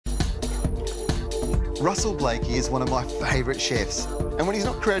Russell Blaikie is one of my favourite chefs, and when he's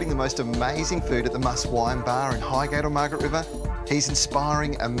not creating the most amazing food at the Must Wine Bar in Highgate or Margaret River, he's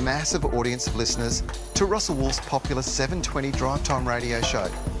inspiring a massive audience of listeners to Russell Wolf's popular 7:20 drive time radio show,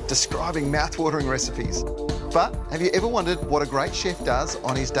 describing mouth-watering recipes. But have you ever wondered what a great chef does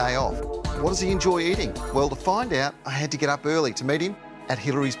on his day off? What does he enjoy eating? Well, to find out, I had to get up early to meet him at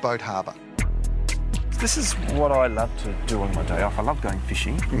Hillary's Boat Harbour. This is what I love to do on my day off. I love going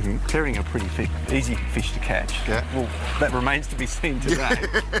fishing. Herring are pretty easy fish to catch. Yeah. Well, that remains to be seen today.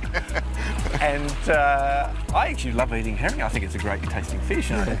 And I actually love eating herring. I think it's a great tasting fish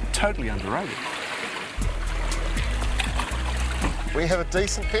and totally underrated. We have a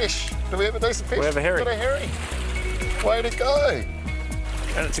decent fish. Do we have a decent fish? We have a herring. We've got a herring. Way to go.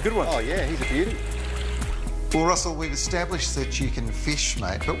 And it's a good one. Oh yeah, he's a beauty. Well, Russell, we've established that you can fish,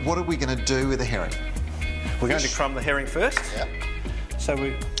 mate, but what are we going to do with the herring? We're going to crumb the herring first. Yep. So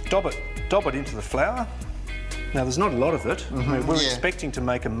we dob it into the flour. Now, there's not a lot of it. I mean, we're expecting to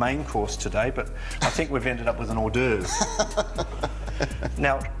make a main course today, but I think we've ended up with an hors d'oeuvre.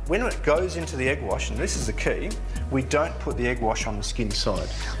 Now, when it goes into the egg wash, and this is the key, we don't put the egg wash on the skin side.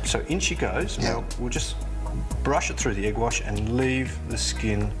 So in she goes. Now, we'll just brush it through the egg wash and leave the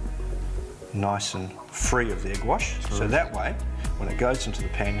skin nice and free of the egg wash. So that way, when it goes into the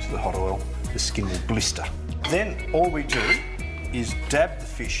pan, into the hot oil, the skin will blister. Then all we do is dab the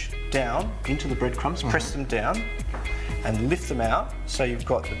fish down into the breadcrumbs, press them down and lift them out so you've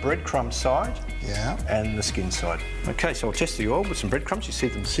got the breadcrumb side and the skin side. Okay, so I'll test the oil with some breadcrumbs. You see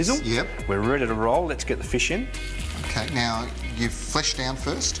them sizzle? Yep. We're ready to roll. Let's get the fish in. Okay, now you've fleshed down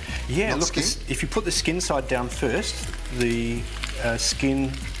first? Yeah, look, if you put the skin side down first, the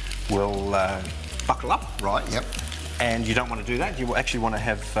skin will buckle up. Right, yep. And you don't want to do that. You actually want to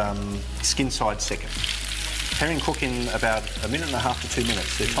have skin side second. Herring cook in about 1.5 to 2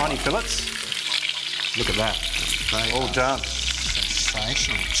 minutes. They're tiny fillets. Look at that. They all done.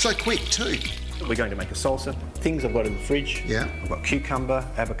 Sensational. So quick too. We're going to make a salsa. Things I've got in the fridge. Yeah. I've got cucumber,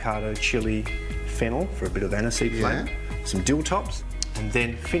 avocado, chilli, fennel for a bit of aniseed flavour. Some dill tops. And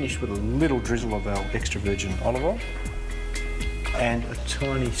then finish with a little drizzle of our extra virgin olive oil. And a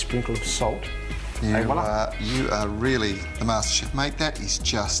tiny sprinkle of salt. You are really the master chef, mate. That is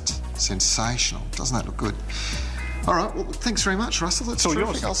just sensational. Doesn't that look good? All right, well, thanks very much, Russell. That's all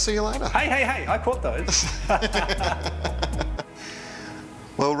terrific. yours. I'll see you later. Hey, I caught those.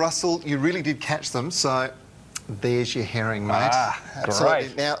 Well, Russell, you really did catch them, so there's your herring, mate. Absolutely.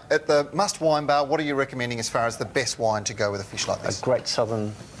 Great. Now, at the Must Wine Bar, what are you recommending as far as the best wine to go with a fish like this? A great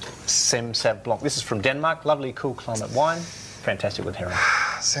southern Sem Sav Blanc. This is from Denmark. Lovely, cool climate wine. Fantastic with herring.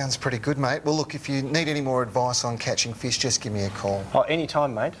 Sounds pretty good, mate. Well, look, if you need any more advice on catching fish, just give me a call. Oh, any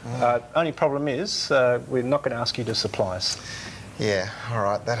time, mate. Only problem is we're not going to ask you to supply us. Yeah, all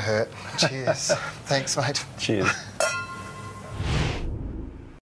right, that hurt. Cheers. Thanks, mate. Cheers.